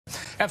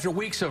After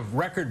weeks of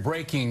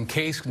record-breaking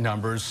case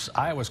numbers,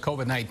 Iowa's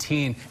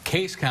COVID-19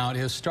 case count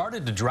has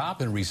started to drop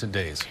in recent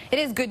days. It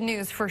is good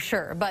news for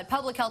sure, but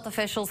public health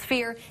officials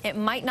fear it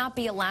might not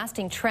be a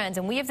lasting trend,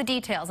 and we have the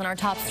details in our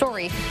top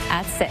story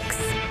at 6.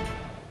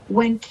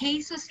 When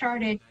cases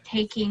started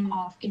taking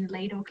off in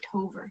late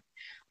October,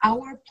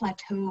 our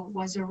plateau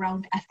was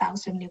around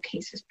 1,000 new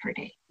cases per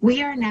day.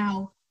 We are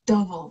now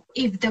double.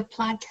 If the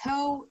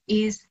plateau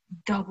is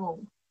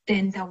double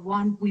than the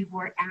one we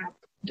were at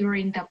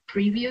during the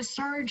previous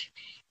surge,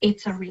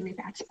 it's a really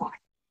bad spot.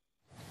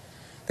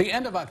 The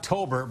end of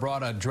October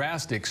brought a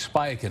drastic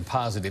spike in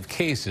positive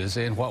cases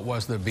in what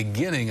was the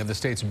beginning of the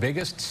state's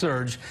biggest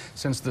surge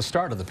since the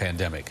start of the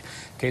pandemic.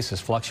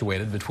 Cases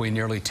fluctuated between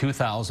nearly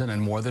 2,000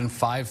 and more than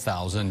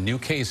 5,000 new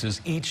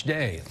cases each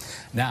day.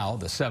 Now,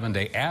 the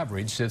 7-day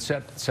average sits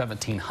at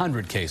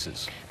 1,700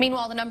 cases.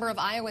 Meanwhile, the number of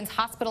Iowans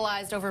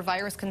hospitalized over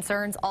virus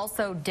concerns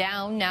also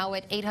down, now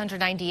at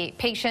 898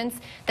 patients.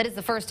 That is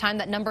the first time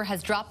that number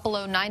has dropped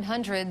below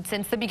 900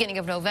 since the beginning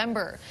of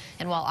November.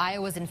 And while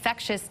Iowa's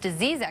infectious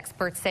disease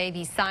experts say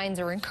these signs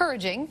are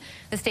encouraging,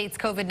 the state's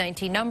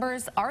COVID-19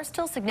 numbers are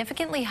still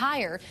significantly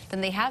higher than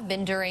they have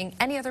been during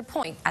any other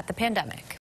point at the pandemic.